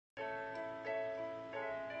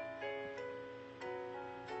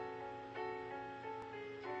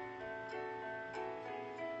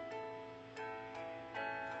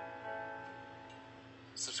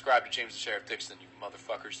subscribe to James the Sheriff Dixon, you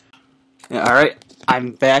motherfuckers. Yeah, all right,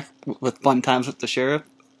 I'm back with Fun Times with the Sheriff,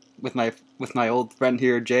 with my old friend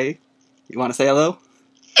here, Jay. You want to say hello?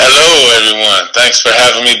 Hello, everyone. Thanks for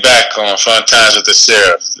having me back on Fun Times with the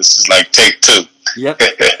Sheriff. This is like take 2. Yep.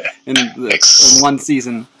 In one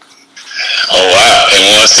season. Oh wow! In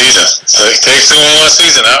one season. So it takes 2 in one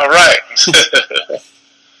season. All right.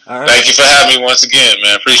 All right. Thank you for having me once again,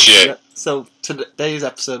 man. Appreciate it. So today's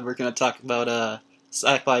episode, we're going to talk about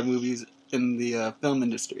sci-fi movies in the film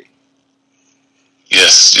industry.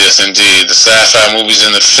 Yes, indeed. The sci-fi movies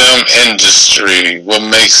in the film industry. What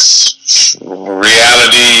makes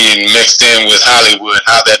reality mixed in with Hollywood?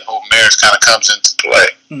 How that whole marriage kind of comes into play.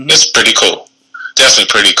 Mm-hmm. It's pretty cool. Definitely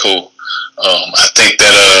pretty cool. I think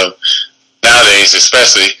that nowadays,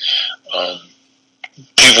 especially,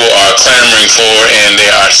 people are clamoring for, and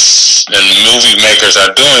and movie makers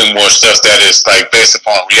are doing more stuff that is like based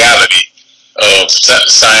upon reality of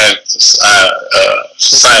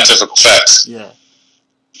scientific facts. Yeah.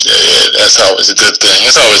 Yeah, that's always a good thing.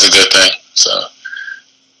 It's always a good thing. So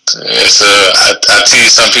it's I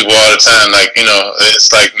tease some people all the time, like, you know, it's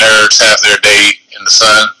like nerds have their day in the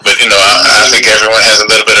sun, but you know, I think everyone has a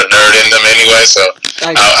little bit of nerd in them anyway. So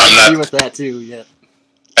I agree with that too. Yeah,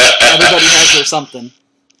 everybody has their something.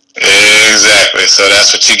 Exactly. So that's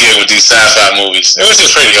what you get with these sci-fi movies, which is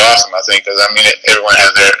pretty awesome, I think, because I mean, everyone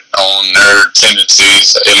has their own nerd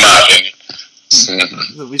tendencies, in my opinion.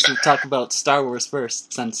 Mm-hmm. We should talk about Star Wars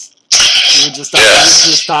first, since we were just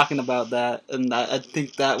talking about that, and I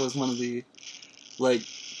think that was one of the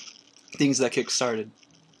things that kick-started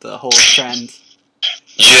the whole trend.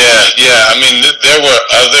 Yeah. I mean, there were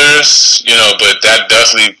others, you know, but that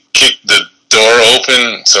definitely kicked the door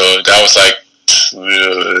open. So that was like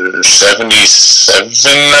 77,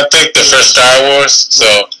 I think, the first Star Wars.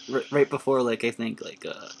 So right before, I think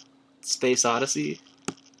Space Odyssey.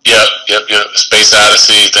 Yep. Space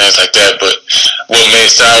Odyssey, things like that. But what made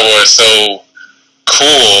Star Wars so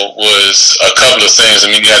cool was a couple of things. I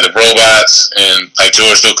mean, you had the robots, and like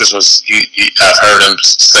George Lucas was, I've heard him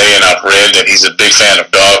say, and I've read that he's a big fan of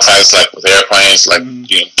dogfights, like with airplanes, like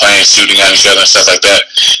you know, planes shooting at each other and stuff like that.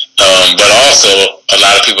 But also, a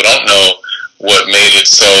lot of people don't know what made it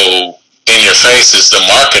so in your face is the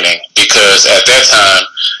marketing, because at that time,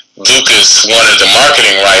 Lucas wanted the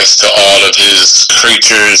marketing rights to all of his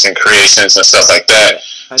creatures and creations and stuff like that.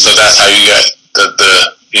 So that's how you got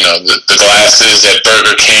the glasses at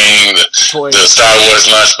Burger King, the Star Wars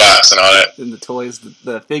lunchbox and all that. And the toys,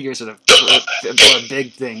 the figures are a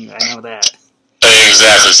big thing. I know that.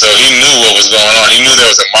 Exactly. So he knew what was going on. He knew there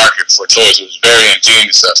was a market for toys. It was very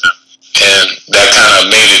ingenious of him. And that kind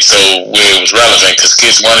of made it so where it was relevant, because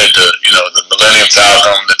kids wanted the Millennium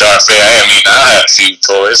Falcon, the Darth Vader. I mean, I had a few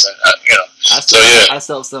toys, and I still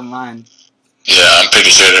have some of mine. Yeah, I'm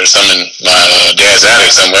pretty sure there's some in my dad's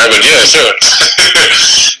attic somewhere. But yeah, sure.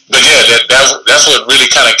 But yeah, that's what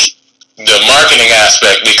really kind of the marketing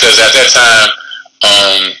aspect, because at that time,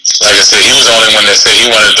 like I said, he was the only one that said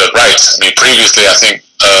he wanted the rights. I mean, previously, I think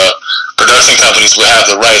production companies would have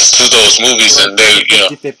the rights to those movies, and they,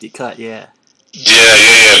 50-50 cut, yeah.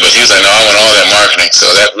 Yeah. But he was like, no, I want all that marketing. So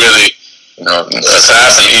that really,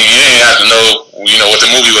 aside from, you didn't have to know, what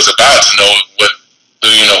the movie was about to know what,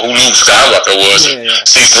 who Luke Skywalker was,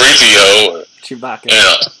 C-3PO, or Chewbacca.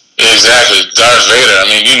 Exactly, Darth Vader. I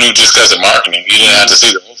mean, you knew just because of marketing. You didn't have to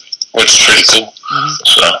see the movie, which is pretty cool. Mm-hmm.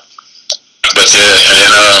 So, but yeah, and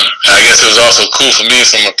then I guess it was also cool for me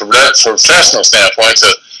from a professional standpoint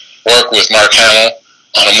to work with Mark Hamill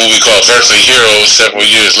on a movie called Virtually Heroes several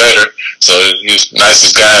years later. So he's the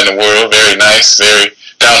nicest guy in the world, very nice, very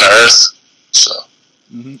down to earth. So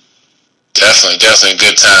definitely a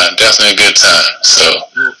good time. Definitely a good time. So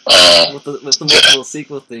with the multiple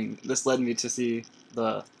sequel thing, this led me to see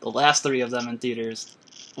the last 3 of them in theaters.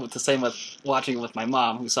 With the same with watching it with my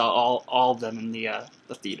mom, who saw all of them in the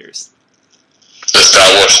theaters. The Star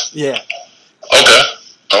Wars. Yeah.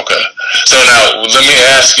 Okay. So now, let me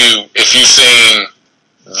ask you if you've seen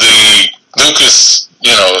the Lucas,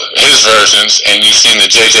 his versions, and you've seen the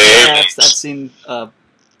J.J. Abrams. I've seen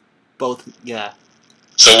both. Yeah.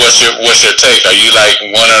 So what's your take? Are you like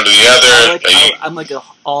one or the other? I'm like a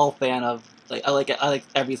all fan of I like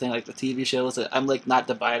everything, like the TV shows. I'm like not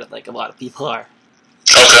divided like a lot of people are.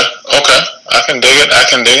 Okay. I can dig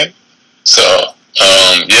it. So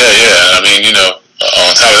yeah. I mean,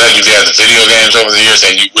 on top of that, you've had the video games over the years,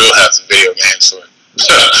 and you will have the video games for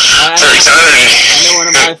eternity. I know one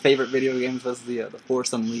of my favorite video games was the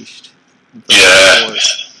Force Unleashed. Yeah.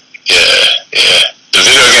 The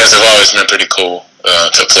video games have always been pretty cool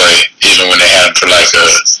to play, even when they had them for like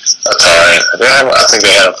Atari. I think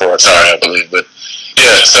they had them for Atari, I believe. But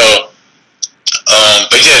yeah. So,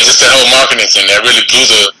 but yeah, just that whole marketing thing that really blew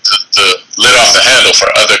the lid off the handle for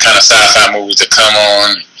other kind of sci-fi movies to come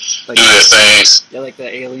on, Like, do their things. yeah, like the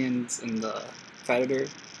Aliens and the Predator.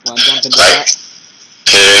 Want to jump into Like, that?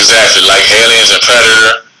 yeah, exactly, like Aliens and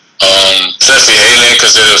Predator. Especially Alien,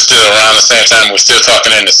 because it was still around the same time. We're still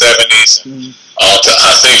talking in the 70s. Mm-hmm.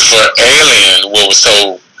 I think for Alien, what was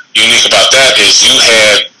so unique about that is you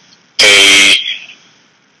had a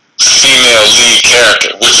female lead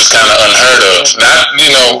character, which was kind of unheard of. Not,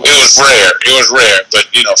 it was rare. It was rare, but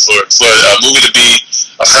for a movie to be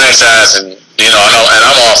a franchise, and and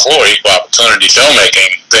I'm all for equal opportunity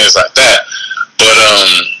filmmaking, things like that. But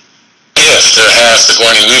yes, to have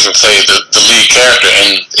Sigourney Weaver play the lead character,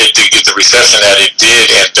 and it to get the reception that it did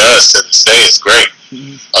and does to this day is great.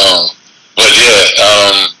 Mm-hmm. But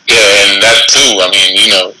and that too. I mean,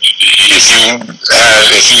 if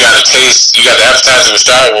you got a taste, you got the appetizer with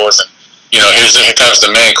Star Wars, and here comes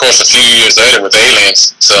the main course a few years later with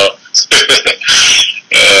Aliens. So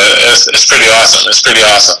yeah, it's pretty awesome. It's pretty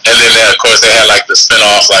awesome. And then of course they had like the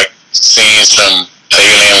spin-off like scenes from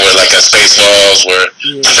Alien with like a Spaceballs where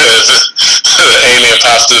the alien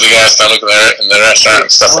pops through the guy's stomach in the restaurant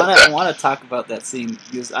and stuff like that. I want to talk about that scene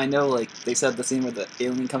because I know like they said the scene where the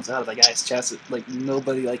alien comes out of the guy's chest, like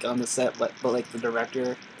nobody like on the set but like the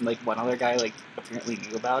director and like one other guy like apparently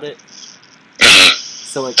knew about it. Mm-hmm.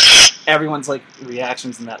 So like everyone's like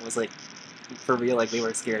reactions in that was like for real, like they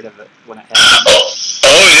were scared of it when it happened.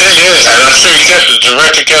 Oh yeah, and I'm sure the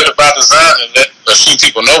director kept it by design and let a few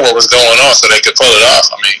people know what was going on so they could pull it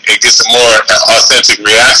off. I mean, it gets a more authentic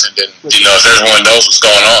reaction than if everyone knows what's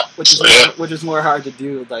going on. Which is more hard to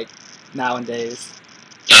do like nowadays.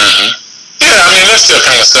 Mm-hmm. Yeah, I mean, there's still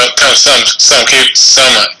kind of some keep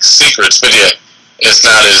some secrets, but yeah, it's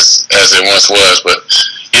not as it once was. But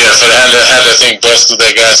yeah, for had that thing bust through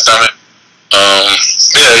that guy's stomach.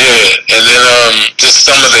 And then just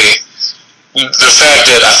some of the fact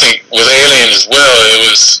that I think with Alien as well, it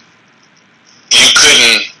was you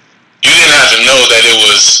didn't have to know that it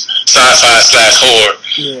was sci-fi / horror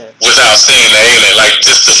without seeing the alien. Like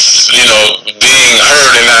just being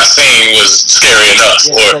heard and not seen was scary enough,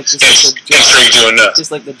 or intrigued you enough.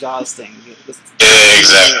 Just like the Jaws thing.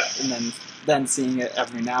 Exactly. And then seeing it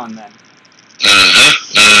every now and then.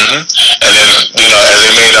 And then as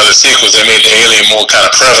they made other sequels, they made the alien more kind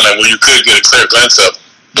of prevalent, where you could get a clear glimpse of it.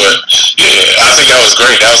 But yeah, I think that was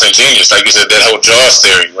great. That was ingenious. Like you said, that whole Jaws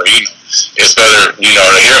theory, where it's better to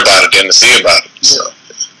hear about it than to see about it. So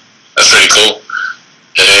that's pretty cool.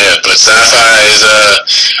 Yeah, but sci-fi is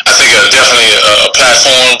I think definitely a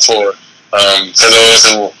platform for those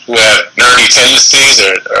who have nerdy tendencies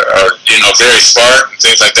or very smart and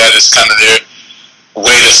things like that. It's kind of their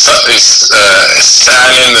way to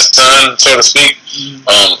shine in the sun, so to speak. And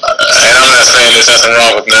I'm not saying there's nothing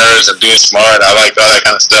wrong with nerds and being smart. I like all that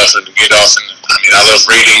kind of stuff, and to get off. I love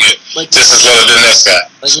reading it just as well as the next guy.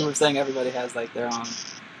 Like you were saying, everybody has like their own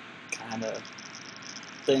kind of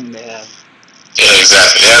thing they have. Yeah,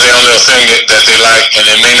 exactly. They have their own little thing that they like, and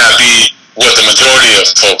it may not be what the majority of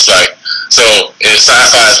folks like. So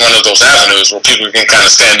sci-fi is one of those avenues where people can kind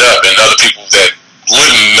of stand up, and other people that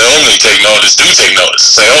wouldn't normally take notice do take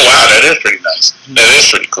notice. Say, oh wow, that is pretty nice. That is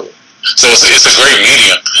pretty cool. So it's a great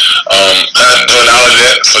medium. Not only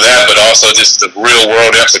that for that, but also just the real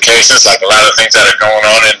world implications, like a lot of things that are going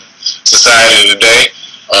on in society today.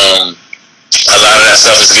 A lot of that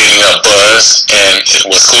stuff is getting a buzz, and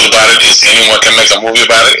what's cool about it is anyone can make a movie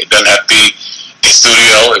about it. It doesn't have to be a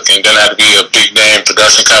studio. It doesn't have to be a big name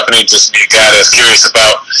production company. Just be a guy that's curious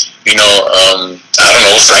about, I don't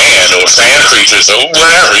know, sand creatures or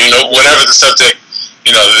whatever. Whatever the subject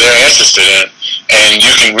they're interested in, and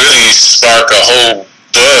you can really spark a whole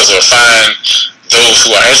buzz or find those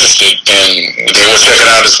who are interested, and they will check it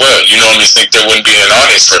out as well. You normally think there wouldn't be an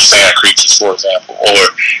audience for sand creatures, for example,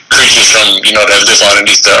 or creatures from that live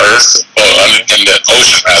underneath the earth or in the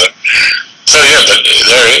ocean rather. So yeah, but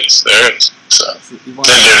there is. So then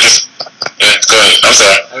they're just go ahead. I'm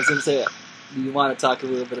sorry. I was gonna say, do you want to talk a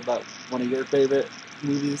little bit about one of your favorite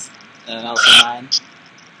movies, and also mine?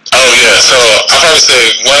 Oh yeah, so I'll probably say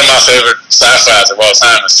one of my favorite sci-fis of all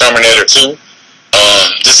time is Terminator 2.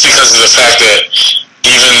 Just because of the fact that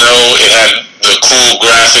even though it had the cool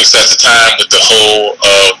graphics at the time with the whole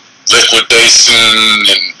liquidation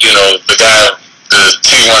and the guy, the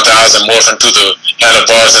T-1000 morphing through the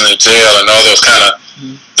handlebars in the jail and all those kind of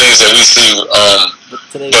things that we see, but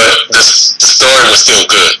the story was still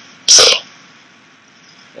good. So.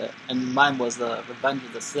 And mine was Revenge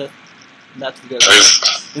of the Sith. And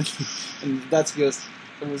that's because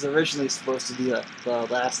it was originally supposed to be the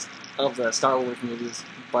last of the Star Wars movies,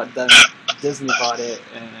 but then Disney bought it,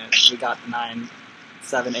 and we got the 9,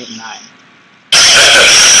 7, 8, and 9.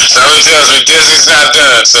 Someone tells me Disney's not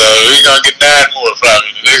done, so we're gonna get 9 more probably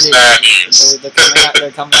in the next 9 years. They're coming out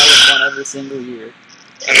with one every single year.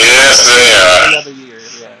 Yes, they are. Every other year,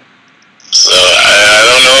 yeah. So I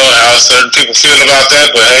don't know how certain people feel about that,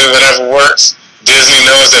 but hey, whatever works. Disney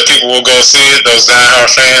knows that people will go see it, those diehard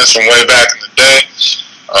fans from way back in the day.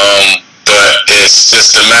 But it's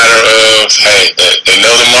just a matter of, hey, they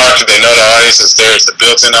know the market, they know the audience is there, it's a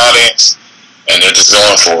built-in audience, and they're just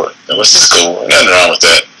going for it, which is cool. Nothing wrong with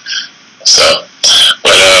that. So,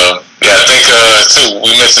 but yeah, I think too,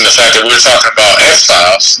 we mentioned the fact that we were talking about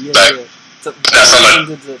X-Files. Yeah, like, yeah. So, that's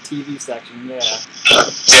into the TV section, yeah.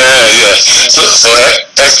 Yeah. So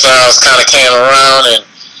X-Files kind of came around, and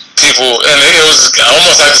people, and it was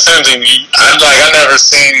almost like the same thing.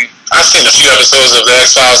 I've seen a few episodes of the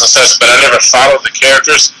X-Files and such, but I never followed the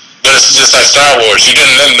characters. But it's just like Star Wars. You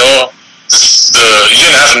didn't know you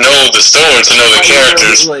didn't have to know the story to know the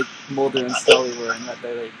characters. Like Mulder and Scully were, and that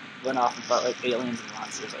they like went off and fought like aliens and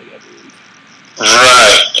monsters like every week.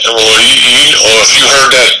 Right. Or if you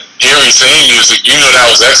heard that eerie theme music, you know that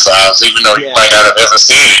was X-Files, even though you might not have ever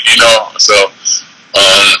seen it. So.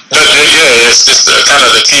 But yeah, it's just kind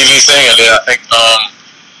of the TV thing, and then I think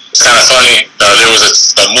it's kind of funny. There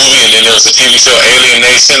was a movie, and then there was a TV show, Alien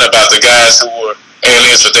Nation, about the guys who were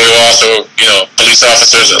aliens, but they were also, police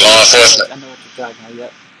officers and law enforcement. I know what you're talking about.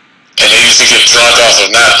 Yep. And they used to get drunk off of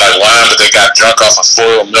not like wine, but they got drunk off of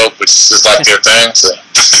spoiled milk, which is just like their thing. So.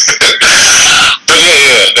 But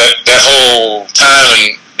yeah, that whole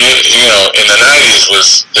time, and in the '90s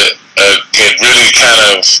was it really kind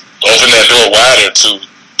of opened that door wider to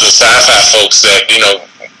the sci-fi folks that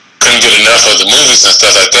couldn't get enough of the movies and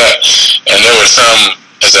stuff like that. And there were some,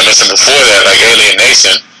 as I mentioned before that, like Alien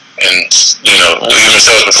Nation, and even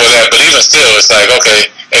shows before that. But even still, it's like,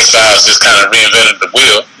 okay, X-Files just kind of reinvented the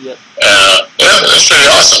wheel. Yep. Yeah, that's pretty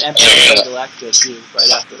awesome. And Galactica too,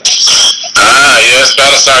 right after that. Yes,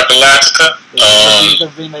 Battlestar Galactica.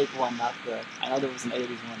 The remake one, not the. I know there was an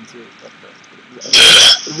 '80s one too, but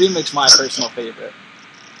the remake's my personal favorite.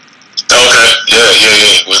 Okay,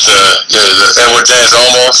 yeah. With the Edward James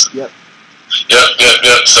Olmos. Yep.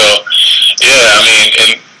 So, yeah, I mean,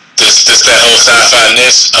 and this that whole sci-fi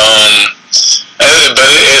niche. But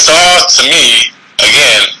it's all, to me,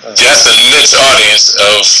 again, just a niche audience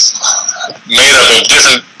made up of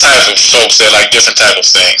different type of folks that like different type of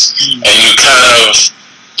things, and you kind of,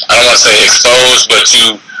 I don't want to say expose, but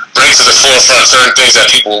you bring to the forefront certain things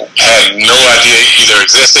that people had no idea either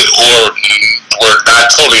existed or were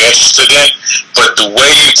not totally interested in. But the way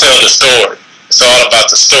you tell the story, it's all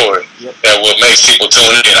about the story that will make people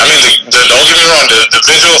tune in. I mean, don't get me wrong, the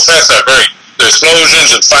visual effects are great. The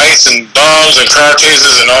explosions and fights and bombs and car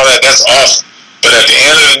chases and all that, that's awesome. But at the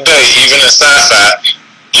end of the day, even in sci-fi,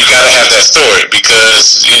 you gotta have that story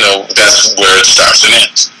because, that's where it starts and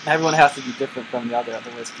ends. Everyone has to be different from the other,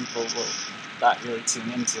 otherwise people will not really tune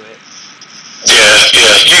into it. Yeah,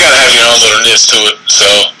 you gotta have your own little niche to it. So,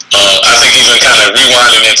 I think even kind of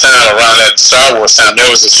rewinding in time around that Star Wars time, there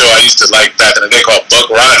was a show I used to like back in the day called Buck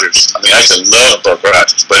Rogers. I mean, I used to love Buck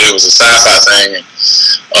Rogers, but it was a sci-fi thing, and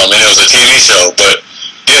it was a TV show. But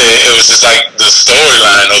yeah, it was just like the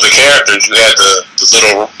storyline or the characters. You had the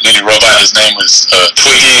little mini robot. His name was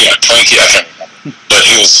Twiggy or Twinkie. I can't remember. But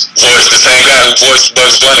he was voiced, the same guy who voiced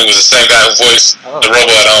Bugs Bunny was the same guy who voiced the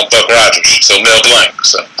robot on Buck Rogers. So Mel Blanc.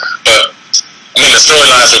 But I mean, the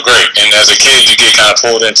storylines are great, and as a kid, you get kind of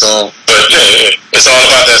pulled into them. But yeah, it's all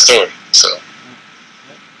about that story. So.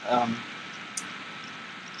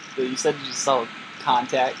 You said you just saw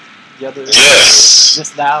Contact the other day. Yes.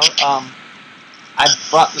 Just now. I've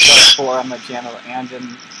brought this up before on my channel and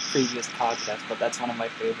in previous podcasts, but that's one of my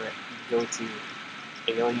favorite go-to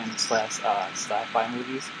alien/sci-fi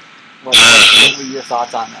movies. What were your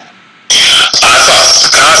thoughts on that? I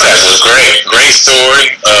thought Contact was great. Great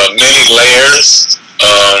story. Many layers.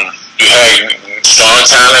 You had strong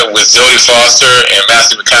talent with Jodie Foster and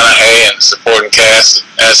Matthew McConaughey and the supporting cast,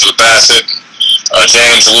 Angela Bassett,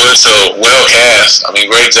 James Woods. So well cast. I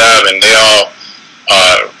mean, great job, and they all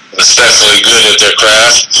are respectfully good at their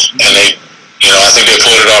craft, and they, I think they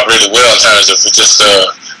pulled it off really well in terms of just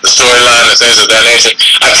the storyline and things of that nature.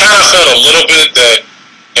 I kind of felt a little bit that,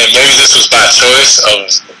 and maybe this was by choice of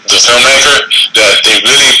the filmmaker, that they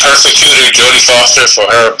really persecuted Jodie Foster for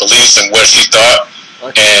her beliefs and what she thought.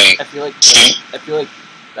 And I feel like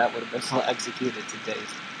that would have been well executed today.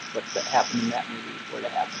 What that happened in that movie would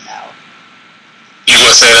have happened now. You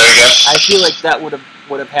want to say that again? I feel like that would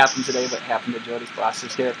have happened today. What happened to Jodie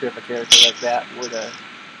Foster's character, if a character like that were to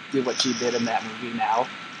do what she did in that movie now.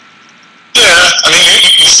 Yeah, I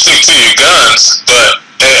mean, you stick to your guns, but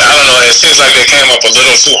I don't know. It seems like they came up a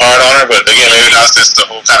little too hard on her. But again, maybe that's just the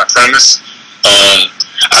whole kind of premise.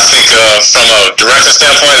 I think from a director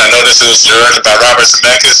standpoint, I know this was directed by Robert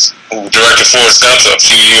Zemeckis, who directed Forrest Gump a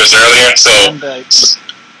few years earlier. So,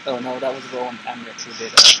 oh no, that was Roland Emmerich who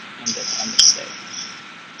did Independence Day.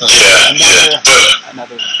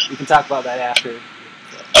 Another. We can talk about that after.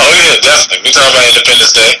 Oh yeah, definitely. We can talk about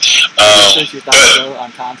Independence Day. Your thoughts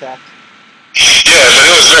on Contact? Yeah, but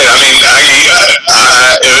it was great. I mean,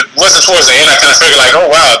 it wasn't towards the end. I kind of figured like, oh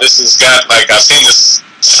wow, this has got like I've seen this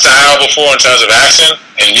style before in terms of action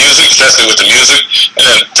and music, especially with the music. And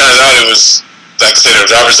then it turns out it was, like I said, it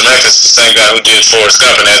was Robert Zemeckis, the same guy who did Forrest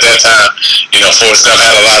Gump. And at that time, Forrest Gump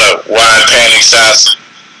had a lot of wide panning shots,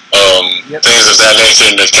 things of that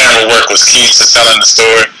nature. And the camera work was key to telling the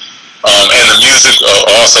story. And the music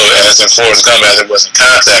also, as in Forrest Gump, as it was in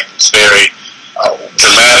Contact, was very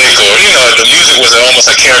dramatic, or the music was almost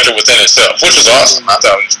a character within itself, which was awesome. I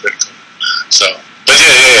thought it was pretty cool. So, but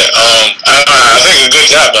I think a good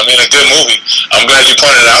job. I mean, a good movie. I'm glad you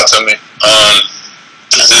pointed it out to me.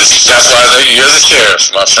 That's why you're the sheriff,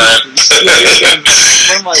 my friend.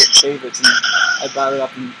 One of my favorites, and I brought it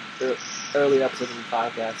up in early episodes of the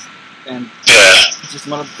podcast, and it's just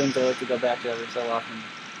one of the things I like to go back to every so often.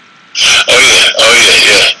 Oh yeah.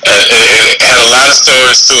 It had a lot of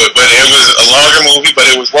stories to it, but it was a longer movie, but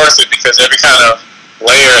it was worth it because every kind of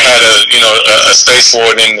layer had a space for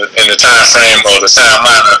it in the time frame or the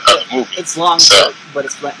timeline of the movie. It's long, but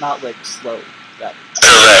it's not like slow. Correct.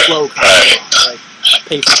 Slow kind of like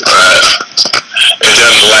pace. Right. It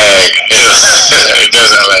doesn't lag. It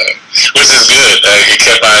doesn't lag, which is good. It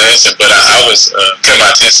kept my attention, but I kept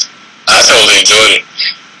my attention. I totally enjoyed it.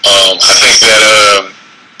 I think that.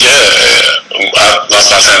 I lost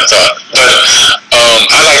my train of thought. But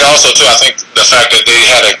I like also too. I think the fact that they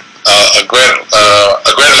had a great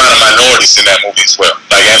amount of minorities in that movie as well.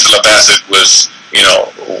 Like Angela Bassett was, in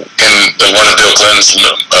one of Bill Clinton's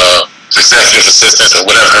executive assistants or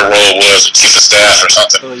whatever her role was, chief of staff or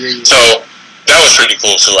something. So that was pretty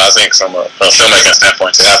cool too. I think from a filmmaking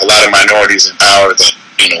standpoint, to have a lot of minorities in power that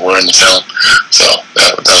were in the film. So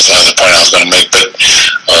that was another point I was going to make. But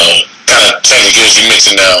kind of changing gears, you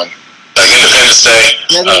mentioned like Independence Day.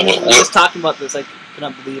 We're just talking about this. I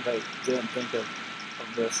cannot believe I didn't think of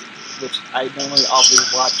this, which I normally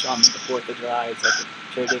always watch on the 4th of July. It's like a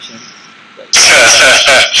tradition. Like,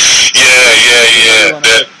 yeah. One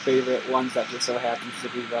of my favorite ones that just so happens to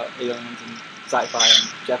be about aliens and sci-fi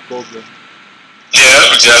and Jeff Goldblum.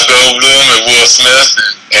 Yeah, Jeff Goldblum and Will Smith.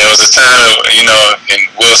 And it was a time, in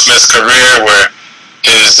Will Smith's career where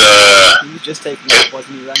his he was just taking off,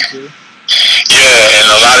 wasn't he, then too? Yeah, and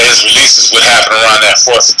a lot of his releases would happen around that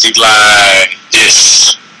 4th of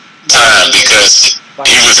July-ish time because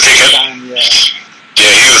he was kicking. He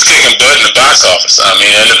was kicking butt in the box office. I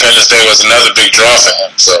mean, Independence Day was another big draw for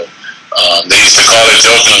him. So they used to call it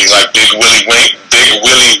jokingly like Big Willie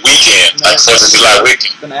Weekend, like 4th of July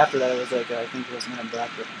weekend. Then after that, it was like I think it was Men in Black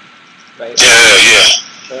with him, right?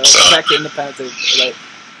 Yeah. So back to Independence Day, like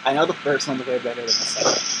I know the first one was way better than the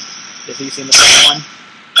second. Have you seen the second one?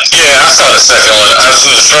 Yeah, I saw the second one.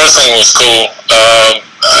 The first one was cool.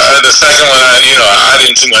 The second one, I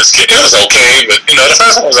didn't too much care. It was okay, but the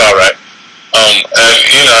first one was all right. And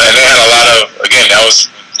they had a lot of, again, that was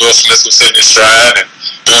Will Smith was hitting his stride and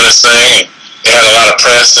doing his thing, and they had a lot of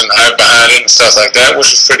press and hype behind it and stuff like that,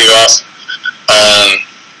 which was pretty awesome.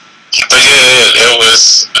 But yeah, it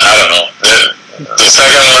was, I don't know. The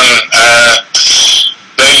second one,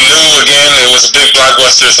 they knew again it was a big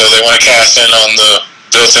blockbuster, so they want to cash in on the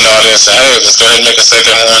built-in audience and hey, let's go ahead and make a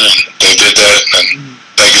second one, and they did that. And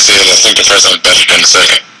like you said, I think the first one was better than the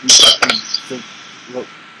second. So. Look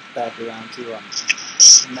back around to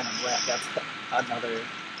Men in Black. That's another.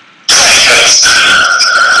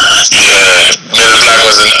 Yeah, Men in Black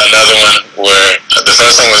was another one where the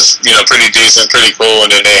first one was pretty decent, pretty cool,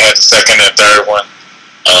 and then they had the second and third one.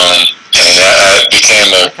 And that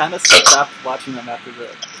became I kind of stopped watching them after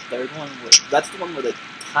the third one. That's the one with the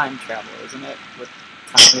time travel, isn't it? With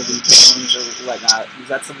time moving drones or whatnot.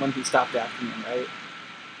 That's the one who stopped acting in, right?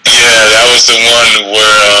 Yeah, that was the one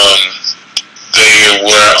where they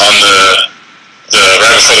were on the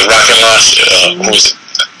right before the rocket launch. Who was it?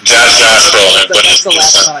 Josh Brolin. That's the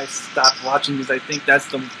last one I stopped watching because I think that's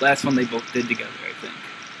the last one they both did together. I think.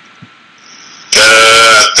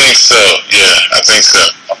 I think so. Yeah, I think so.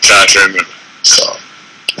 I'm trying to remember. So,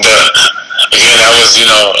 but again, that was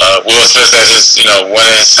Will Smith at his one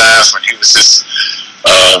of his times when he was just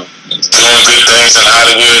doing good things in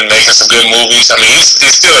Hollywood and making some good movies. I mean,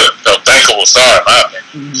 he's still a bankable star in my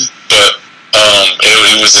opinion. But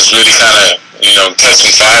he was just really kind of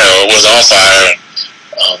catching fire or was on fire.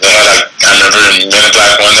 They had I remember in Men in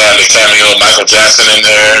Black One, they had the cameo of Michael Jackson in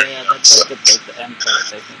there. Yeah, that's like the end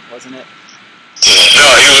credits, I think, wasn't it? Yeah, no,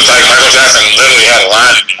 he was like Michael Jackson literally had a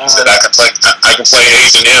line in it. He said, I can play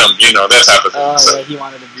H&M, that type of thing. Oh, so. yeah, he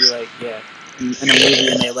wanted to be like, in a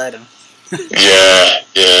movie, and they let him. yeah.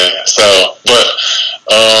 So, but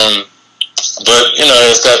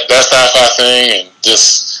it's that sci-fi thing, and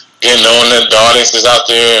just knowing that the audience is out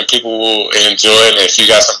there and people will enjoy it. And if you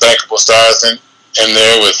got some bankable stars in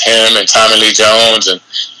there with him and Tommy Lee Jones, and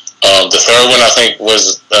the third one I think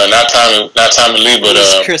was not Tommy Lee, but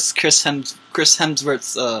Chris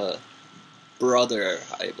Hemsworth's brother,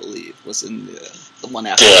 I believe, was in the one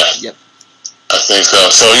after. Yeah. Yep. I think so.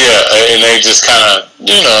 So yeah, and they just kind of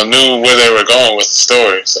knew where they were going with the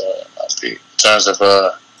story. So in terms of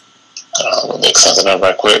we'll look something up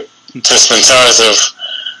right quick. Just in terms of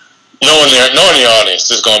knowing the audience,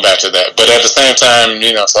 just going back to that. But at the same time,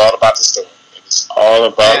 it's all about the story. It's all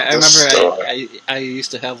about the story. I remember I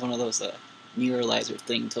used to have one of those Neuralizer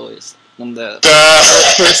thing toys when the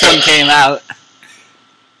first one came out.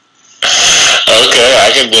 Okay, I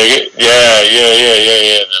can dig it.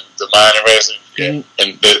 Yeah. The Mind Eraser. Yeah. And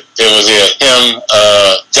it was him,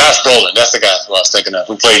 Josh Brolin. That's the guy who I was thinking of,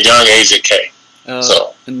 who played young Agent K.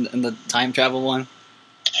 In the time travel one.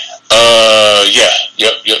 Yep.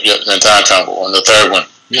 The time travel one, the third one.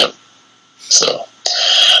 Yep. So,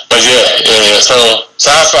 but yeah. So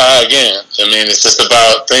sci-fi again. I mean, it's just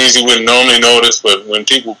about things you wouldn't normally notice, but when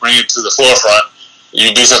people bring it to the forefront,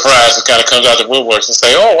 you'd be surprised. It kind of comes out the woodworks and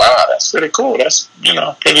say, "Oh wow, that's pretty cool. That's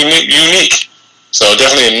pretty unique." So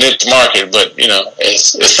definitely a niche market, but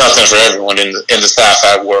it's something for everyone in the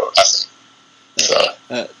sci-fi world, I think. So,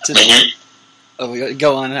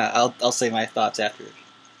 go on. I'll say my thoughts after.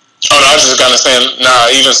 Oh no, I was just gonna say,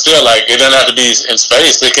 even still, like it doesn't have to be in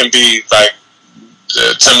space. It can be like,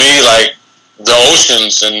 to me, like the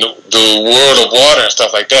oceans and the world of water and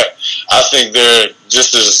stuff like that. I think they're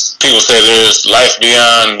just as people say, there's life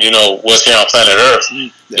beyond what's here on planet Earth.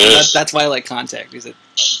 That's why I like Contact. Is it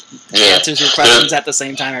answers your questions at the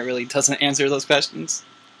same time? It really doesn't answer those questions.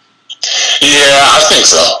 Yeah, I think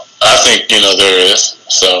so. I think there is.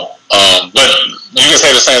 So, but you can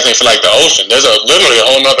say the same thing for like the ocean. There's literally a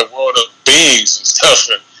whole other world of beings and stuff,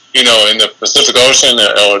 in the Pacific Ocean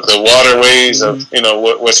or the waterways of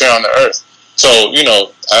what's here on the Earth. So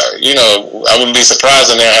I wouldn't be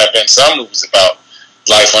surprised, and there have been some movies about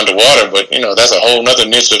life underwater, but that's a whole other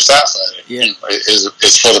niche of sci-fi. Yeah,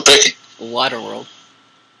 it's for the picking. Waterworld.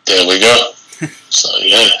 There we go. So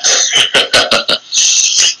yeah.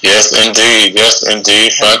 Yes, indeed.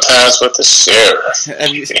 Fun times with the sheriff.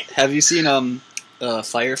 Have you seen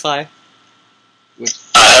Firefly?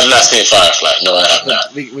 I have not seen Firefly. No, I have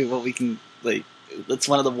not. We can it's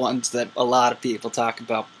one of the ones that a lot of people talk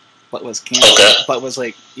about. What was canceled? Okay. But was how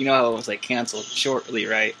it was canceled shortly,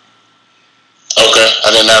 right? Okay,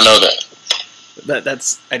 I did not know that.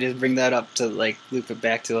 That's I just bring that up to loop it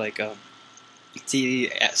back to TV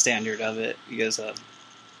standard of it, because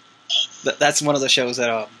that's one of the shows that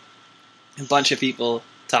a bunch of people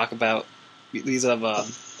talk about. These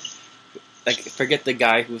forget the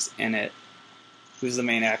guy who's in it, who's the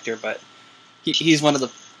main actor, but he's one of the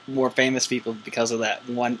more famous people because of that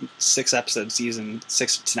 6 to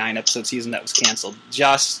 9 episode season that was canceled.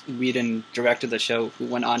 Joss Whedon directed the show, who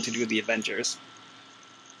went on to do the Avengers.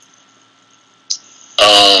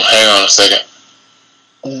 Hang on a second.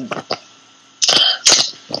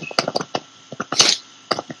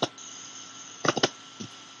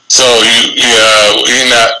 So you're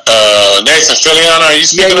not Nathan Fillion? Are you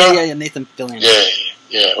speaking of? Yeah, Nathan Fillion.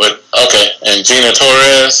 Yeah. Okay, and Gina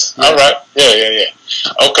Torres. Yeah. All right. Yeah.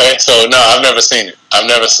 Okay, so no, I've never seen it.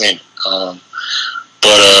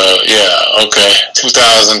 But okay,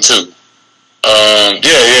 2002.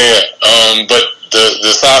 But the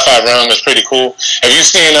sci-fi realm is pretty cool. Have you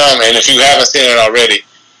seen and if you haven't seen it already,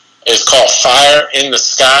 it's called Fire in the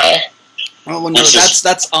Sky. Oh no,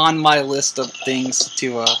 that's on my list of things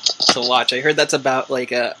to watch. I heard that's about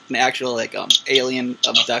an actual alien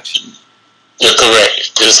abduction. You're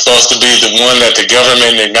correct. It's supposed to be the one that the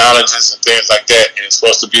government acknowledges and things like that, and it's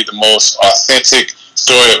supposed to be the most authentic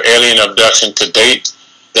story of alien abduction to date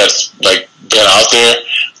that's been out there.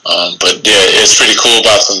 But yeah, it's pretty cool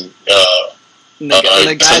about some.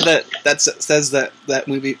 The guy that says that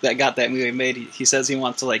movie that got that movie made, he says he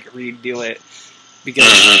wants to redo it because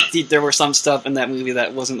there were some stuff in that movie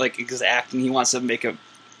that wasn't exact, and he wants to make a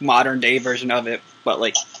modern day version of it, but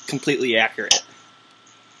completely accurate.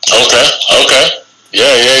 Okay. Yeah.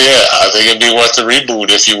 I think it'd be worth a reboot,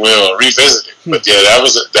 if you will, or revisit it. But yeah, that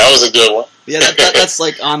was a good one. Yeah, that's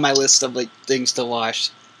like on my list of like things to watch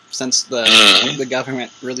since the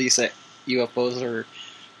government released that UFOs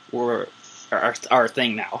were our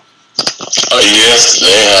thing now. Oh yes, they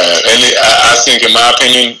have, and I think, in my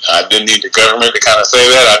opinion, I didn't need the government to kind of say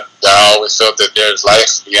that. I always felt that there's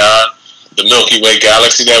life beyond the Milky Way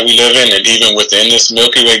galaxy that we live in, and even within this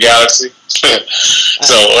Milky Way galaxy.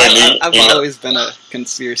 So I've always been a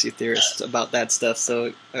conspiracy theorist about that stuff,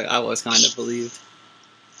 so I always kind of believed.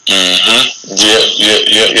 Yeah.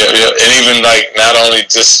 And even like not only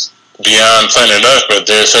just beyond planet Earth, but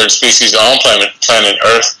there are certain species on planet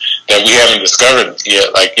Earth that we haven't discovered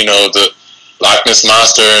yet. Like, you know, the Loch Ness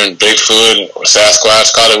Monster and Bigfoot or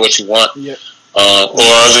Sasquatch, call it what you want. Yep. Or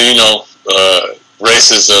other, you know,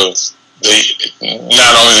 races of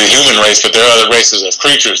not only the human race, but there are other races of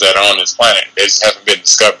creatures that are on this planet. They just haven't been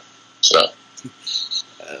discovered. So.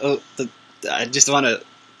 I just want to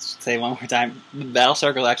say one more time,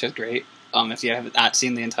 Battlestar Galactica is great. If you have not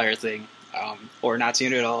seen the entire thing, or not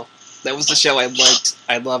seen it at all, that was the show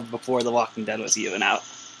I loved before The Walking Dead was even out.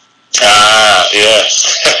 Yeah.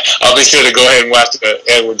 I'll be sure to go ahead and watch the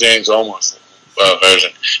Edward James Olmos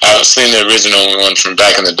version. I haven't seen the original one from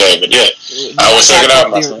back in the day, but yeah, I will check it out.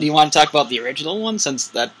 Do you want to talk about the original one, since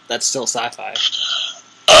that's still sci-fi?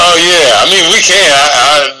 Oh yeah, I mean we can.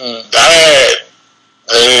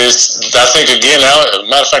 I think again,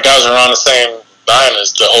 matter of fact, I was around the same time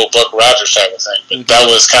as the whole Buck Rogers type of thing, but that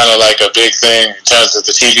was kind of like a big thing in terms of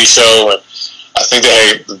the TV show, and I think they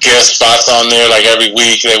had guest spots on there. Like every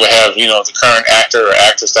week, they would have, you know, the current actor or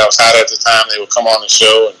actress that was hot at the time. They would come on the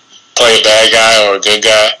show and play a bad guy or a good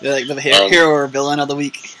guy. They're like the hero or villain of the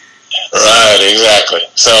week. Right, exactly.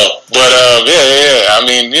 So, but yeah. I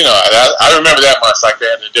mean, you know, I remember that much. Like they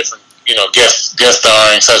had a different, you know, guest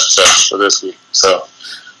starring such and such for this week. So,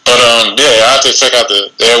 but yeah, I have to check out the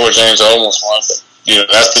Edward James Olmos one. But, you know,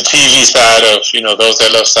 that's the TV side of, you know, those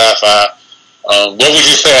that love sci-fi. What would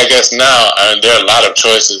you say, I guess, now? I mean, there are a lot of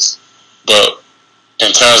choices, but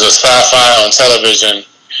in terms of sci-fi on television,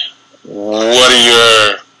 what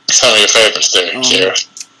are some of your favorites there, Jared?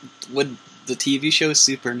 Would the TV show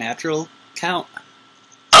Supernatural count?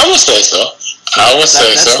 I would say so.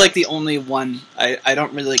 That's like the only one. I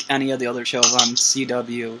don't really like any of the other shows on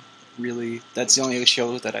CW, really. That's the only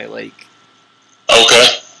show that I like. Okay.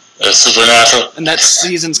 Supernatural. And that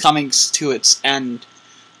season's coming to its end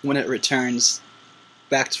when it returns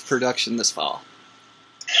back to production this fall.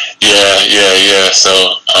 Yeah.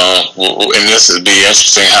 So, and this would be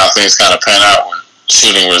interesting how things kind of pan out when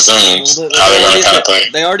shooting resumes. How they're going to kind of play.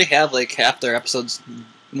 They already have like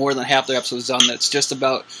more than half their episodes done. That's just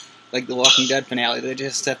about like the Walking Dead finale. They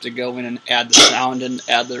just have to go in and add the sound and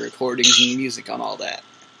add the recordings and music on all that.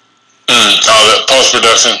 All the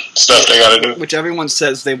post-production stuff they got to do. Which everyone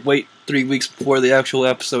says they wait 3 weeks before the actual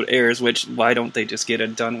episode airs, which why don't they just get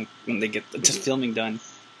it done when they get the filming done?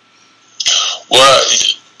 Well,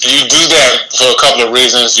 you do that for a couple of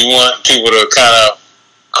reasons. You want people to kind of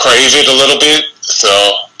crave it a little bit.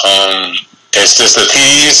 So it's just a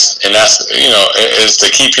tease, and that's, you know, it's to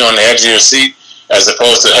keep you on the edge of your seat, as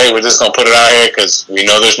opposed to, hey, we're just going to put it out here because we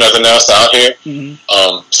know there's nothing else out here. Mm-hmm.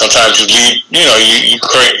 Sometimes you leave, you know, you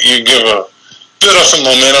give a bit of some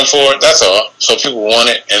momentum for it, that's all. So people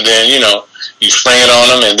want it, and then, you know, you spring it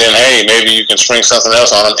on them, and then, hey, maybe you can spring something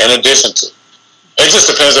else on them in addition to. It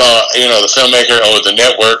just depends on, you know, the filmmaker or the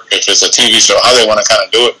network, if it's a TV show, how they want to kind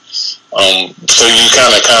of do it. So you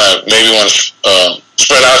kind of maybe want to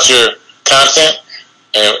spread out your content,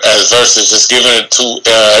 as versus just giving it to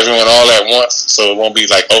everyone all at once, so it won't be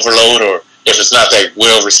like overload, or if it's not that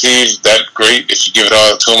well received, that great if you give it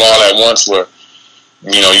all to them all at once, where,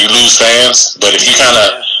 you know, you lose fans. But if you kind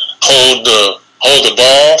of hold the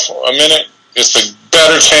ball for a minute, it's a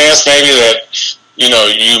better chance maybe that, you know,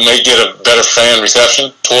 you may get a better fan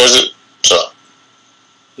reception towards it. So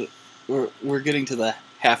we're getting to the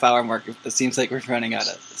half-hour mark. It seems like we're running out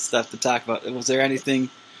of stuff to talk about. Was there anything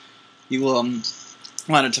you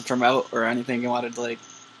wanted to promote, or anything you wanted to like?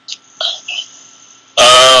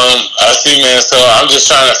 I see, man. So I'm just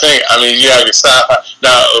trying to think. I mean, you have your sci-fi.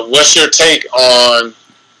 Now, what's your take on,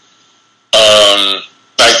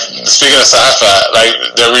 like, speaking of sci-fi, like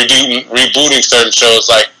they're rebooting certain shows,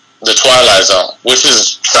 like The Twilight Zone, which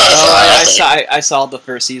is sci-fi. I saw the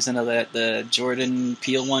first season of that, the Jordan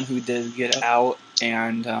Peele one, who did Get Out,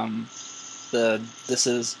 and the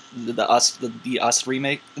Us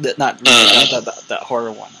remake, the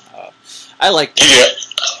horror one. I liked it. Yeah.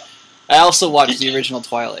 I also watched the original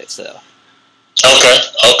Twilight, so.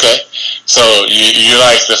 Okay. So you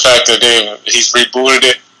like the fact that he's rebooted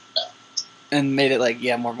it and made it like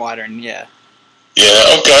more modern, yeah.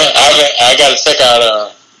 Yeah. Okay. I got to check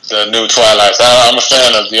out the new Twilight. I'm a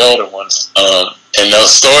fan of the older ones. And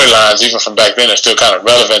those storylines, even from back then, are still kind of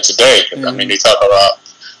relevant today. Mm-hmm. I mean, they talk about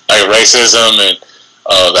like racism and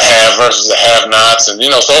the have versus the have-nots, and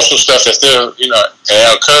social stuff that still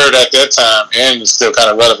occurred at that time and is still kind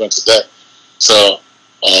of relevant today. So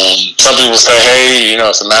some people say, hey,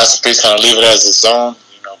 it's a masterpiece, kind of leave it as its own.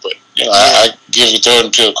 But I give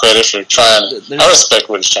Jordan Peele credit for trying. I respect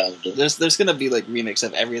what he's trying to do. There's gonna be like remakes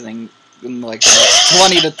of everything in like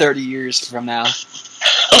 20 to 30 years from now.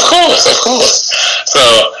 Of course.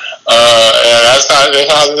 So and that's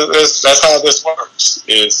how this works.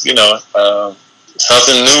 Is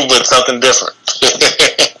something new but something different.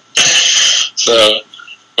 So,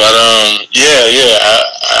 but I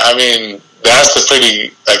mean that's a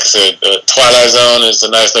pretty, like I said, Twilight Zone is a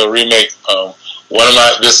nice little remake.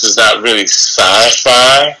 This is not really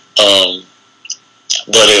sci-fi,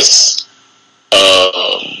 but it's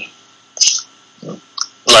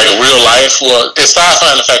like real life. Well, it's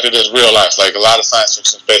sci-fi in the fact that it's real life. Like a lot of science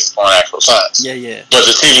fiction is based upon actual science. Yeah. But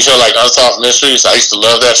the TV show like Unsolved Mysteries, I used to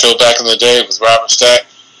love that show back in the day. It was Robert Stack.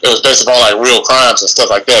 It was based upon like real crimes and stuff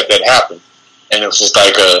like that happened, and it was just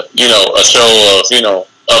like a show of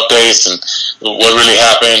updates and what really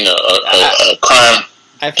happened, a crime.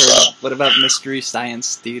 I've heard. What about Mystery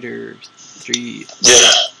Science Theater 3?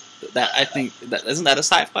 Yeah. I think isn't that a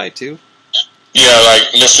sci-fi too? Yeah,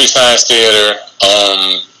 like Mystery Science Theater,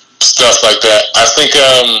 stuff like that. I think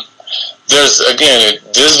there's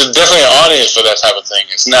definitely an audience for that type of thing.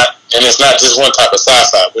 It's not just one type of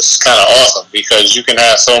sci-fi, which is kind of awesome because you can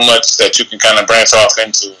have so much that you can kind of branch off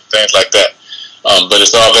into things like that. But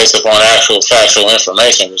it's all based upon actual factual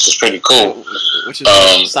information, which is pretty cool. Which is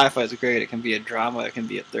sci-fi is great. It can be a drama, it can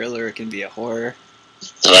be a thriller, it can be a horror.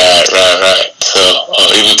 Right. So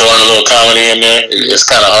even throwing a little comedy in there, it's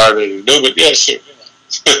kind of harder to do. But yeah, sure.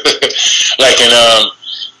 Like in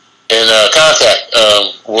Contact,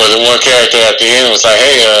 where the one character at the end was like,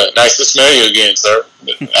 "Hey, nice to smell you again, sir."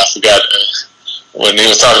 I forgot. When he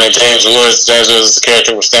was talking to James Woods was the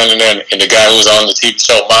character was standing there, and the guy who was on the TV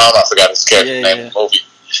show Mom, I forgot his character name in the movie.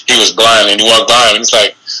 He was blind, and he walked by him, and he's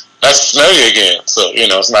like, "Nice to smell you again." So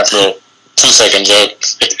it's a nice little 2-second joke.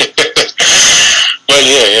 But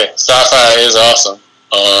yeah, sci-fi is awesome.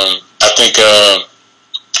 I think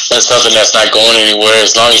that's something that's not going anywhere.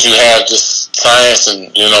 As long as you have just science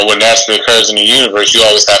and what naturally occurs in the universe, you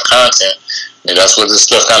always have content, and that's where this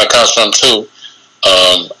stuff kind of comes from too.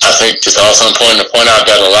 I think it's also important to point out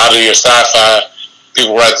that a lot of your sci-fi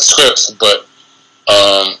people write the scripts, but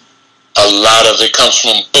a lot of it comes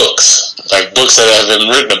from books, like books that have been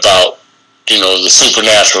written about, the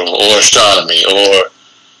supernatural or astronomy or,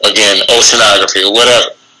 again, oceanography or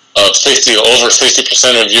whatever. Over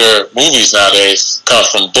 60% of your movies nowadays come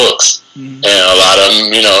from books, and a lot of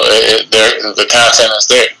them, the content is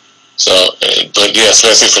there. So, but yeah,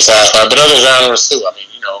 especially for sci-fi, but other genres too. I mean,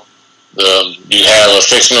 you have a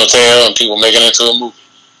fictional tale and people make it into a movie.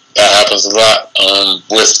 That happens a lot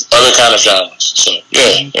with other kind of genres. So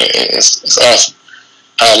yeah, it's awesome.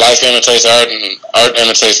 How life imitates art and art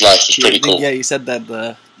imitates life is pretty cool. Yeah, you said that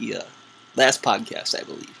the last podcast, I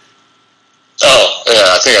believe. Oh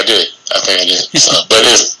yeah, I think I did. So, but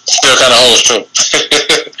it still kind of holds true.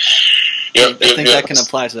 I think that can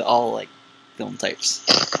apply to all like film types.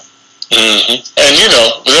 Mm-hmm. And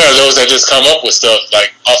there are those that just come up with stuff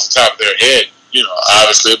like off the top of their head,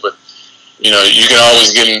 obviously, but you can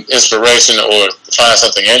always get an inspiration or find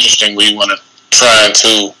something interesting where you want to try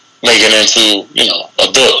to make it into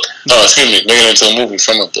a book. Make it into a movie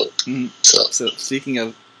from a book. Mm-hmm. So speaking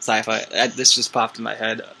of sci-fi, this just popped in my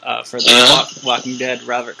head. For the Walking Dead,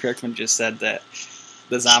 Robert Kirkman just said that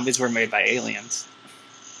the zombies were made by aliens.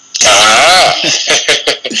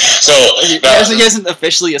 So he hasn't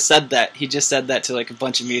officially said that. He just said that to like a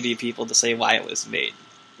bunch of media people to say why it was made.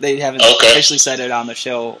 They haven't officially said it on the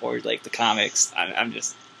show or like the comics. I'm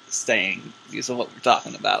just saying these are what we're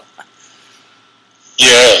talking about.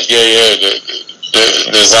 Yeah.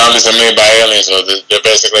 The zombies are made by aliens, or they're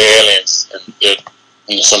basically aliens, and they're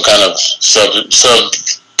some kind of sub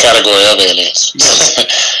category of aliens.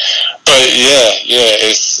 But yeah,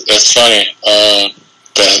 it's funny.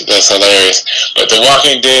 That's hilarious. But The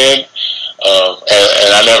Walking Dead,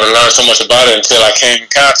 and I never learned so much about it until I came in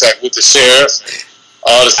contact with the sheriff.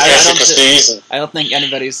 All the intricacies. I don't think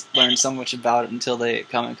anybody's learned so much about it until they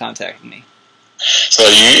come in contact with me. So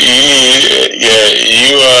you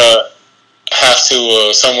have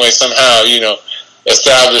to some way somehow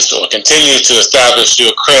establish or continue to establish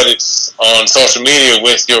your credits on social media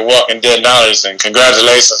with your Walking Dead knowledge. And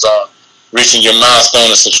congratulations on reaching your milestone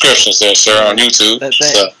of subscriptions there, sir, on YouTube.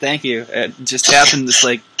 Thank you. It just happened this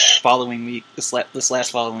following week, this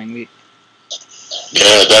last following week.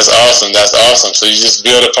 Yeah, that's awesome. That's awesome. So you just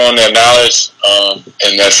build upon that knowledge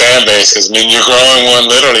and that fan base. Because, I mean, you're growing one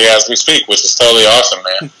literally as we speak, which is totally awesome,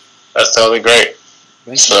 man. That's totally great.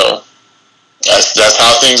 So that's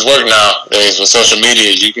how things work nowadays with social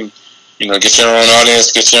media. You can, get your own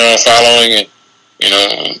audience, get your own following, and,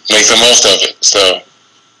 make the most of it. So,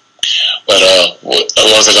 but what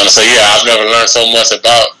was I going to say? Yeah, I've never learned so much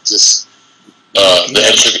about just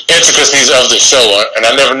the intricacies of the show, and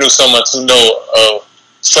I never knew someone to know of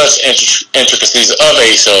such intricacies of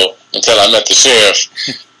a show until I met the sheriff.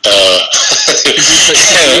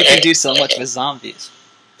 You can do so much with zombies.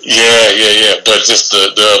 Yeah. But just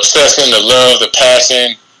the obsession, the love, the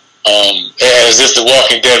passion, as if The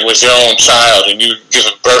Walking Dead was your own child and you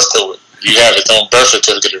giving birth to it. You have its own birth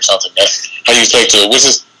certificate or something. That's how you take to it, which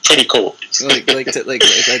is pretty cool.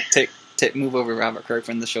 Move over Robert Kirk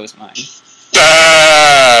from the show's mine.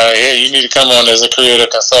 Yeah, you need to come on as a creative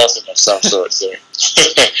consultant of some sort, sir.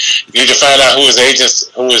 You need to find out who his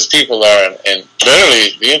agents, who his people are, and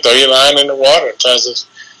literally, throw your line in the water in terms of,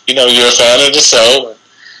 you're a fan of the show. And,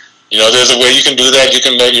 there's a way you can do that. You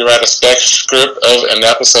can maybe write a spec script of an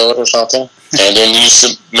episode or something, and then you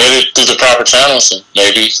submit it through the proper channels, and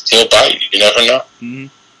maybe he'll bite you. You never know. Mm-hmm.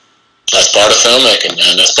 That's part of filmmaking,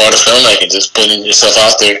 man. That's part of filmmaking, just putting yourself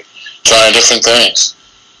out there, trying different things.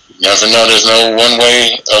 You never know. There's no one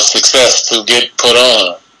way of success to get put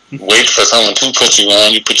on. Wait for someone to put you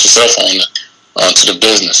on. You put yourself onto the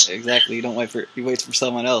business. Exactly. You wait for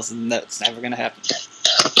someone else, and that's never going to happen.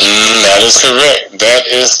 That is correct. That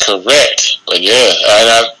is correct. But yeah,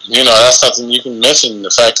 that's something you can mention.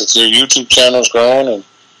 The fact that your YouTube channel is growing, and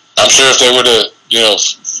I'm sure if they were to,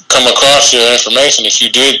 come across your information, if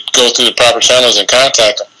you did go through the proper channels and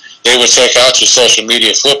contact them, they would check out your social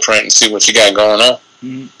media footprint and see what you got going on.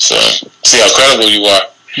 Mm-hmm. So, see how credible you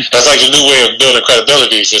are. That's like the new way of building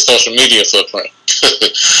credibility is your social media footprint.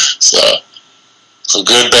 So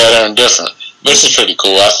good, bad, or indifferent. Which is pretty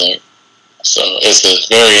cool, I think. So it's a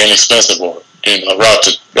very inexpensive route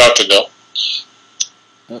to go.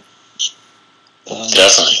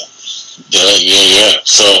 Definitely. Yeah.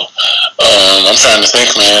 So I'm trying to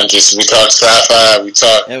think, man. We talked sci-fi. We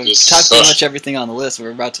talked pretty much everything on the list.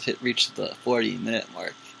 We're about to reach the 40-minute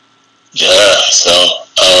mark. Yeah, so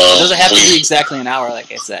it doesn't have to be exactly an hour,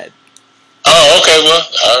 like I said. Oh, okay. Well,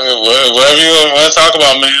 whatever you want to talk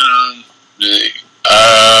about, man.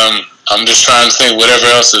 I'm just trying to think whatever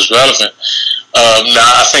else is relevant.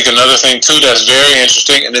 Now, I think another thing too that's very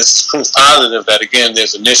interesting, and this is proof positive that again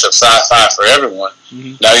there's a niche of sci-fi for everyone.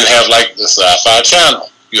 Mm-hmm. Now you have like the Sci-Fi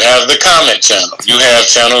Channel, you have the Comment Channel, you have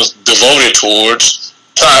channels devoted towards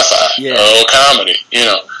sci-fi or comedy,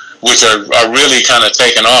 which are really kind of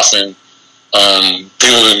taking off, and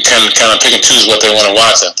people can kind of pick and choose what they want to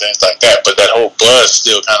watch and things like that. But that whole buzz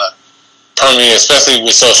still kind of permeates, especially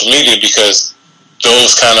with social media, because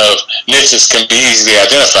those kind of niches can be easily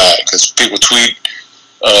identified because people tweet,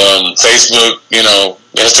 Facebook,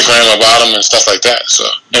 Instagram about them and stuff like that. So,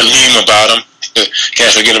 and meme about them.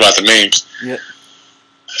 Can't forget about the memes. Yep.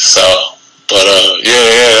 So, but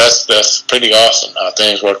that's pretty awesome how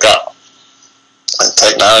things work out. The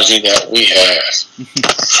technology that we have.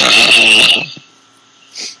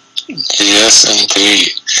 Yes,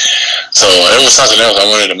 indeed. So there was something else I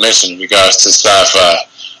wanted to mention in regards to sci-fi.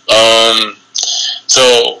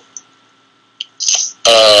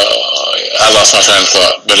 I lost my train of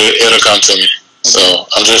thought, but it'll come to me. So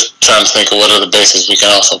I'm just trying to think of what other bases we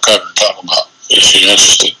can also cover and talk about if you're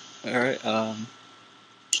interested. All right.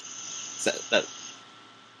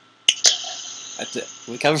 That's it.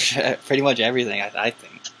 We covered pretty much everything, I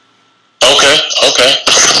think. Okay.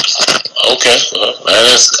 Well, man,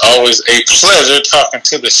 it's always a pleasure talking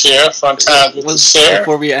to the sheriff on time with the sheriff.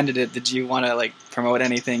 Before we ended it, did you want to promote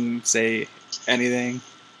anything? Say anything?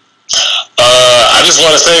 I just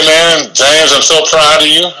want to say, man, James, I'm so proud of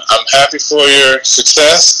you. I'm happy for your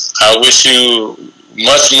success. I wish you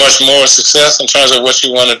much, much more success in terms of what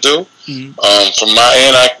you want to do. Mm-hmm. From my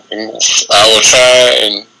end, I will try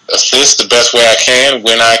and assist the best way I can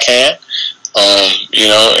when I can.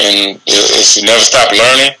 And it's never stop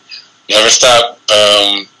learning. Never stop.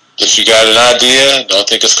 If you got an idea, don't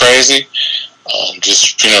think it's crazy.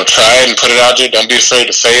 Just try it and put it out there. Don't be afraid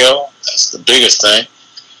to fail. That's the biggest thing.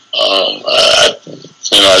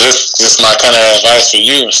 This my kind of advice for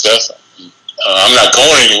you and stuff. I'm not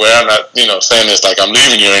going anywhere. I'm not, saying this like I'm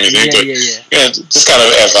leaving you or anything. Just kind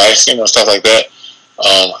of advice, stuff like that.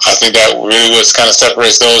 I think that really what kind of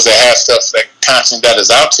separates those that have stuff, that content that is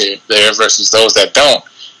out there versus those that don't,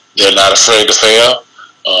 They're not afraid to fail.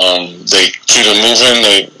 They keep it moving.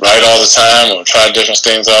 They write all the time or try different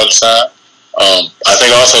things all the time. I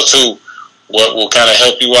think also too, what will kind of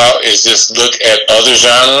help you out is just look at other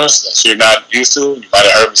genres that you're not used to. You might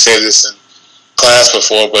have heard me say this in class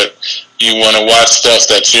before, but you want to watch stuff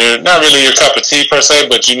that you're not really your cup of tea per se,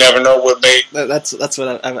 but you never know what they. That's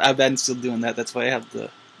what I've been still doing that. That's why I have the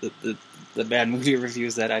bad movie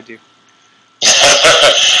reviews that I do.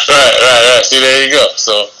 Right. See, there you go.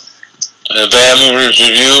 So, a bad movie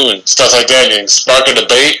review and stuff like that, and spark a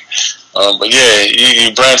debate. But yeah,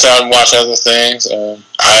 you branch out and watch other things.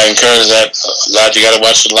 I encourage that a lot. You got to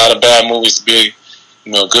watch a lot of bad movies to be,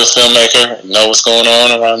 a good filmmaker and know what's going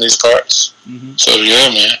on around these parts. Mm-hmm. So yeah,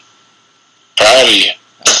 man, proud of you.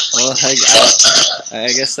 Well,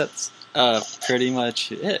 I guess that's pretty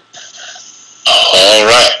much it. All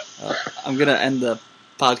right. I'm gonna end the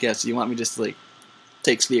podcast. You want me just to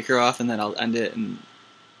take speaker off and then I'll end it and.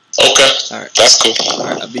 Okay. All right. That's cool. All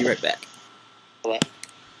right. I'll be right back. All right.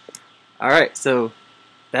 All right. So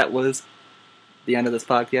that was the end of this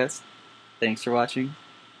podcast. Thanks for watching.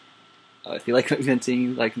 If you like what you've been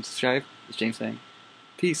seeing, like and subscribe. It's James saying,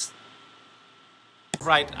 peace.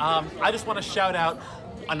 Right. I just want to shout out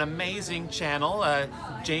an amazing channel,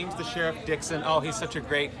 James the Sheriff Dixon. Oh, he's such a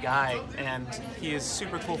great guy, and he is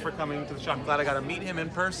super cool for coming to the show. I'm glad I got to meet him in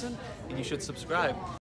person, and you should subscribe.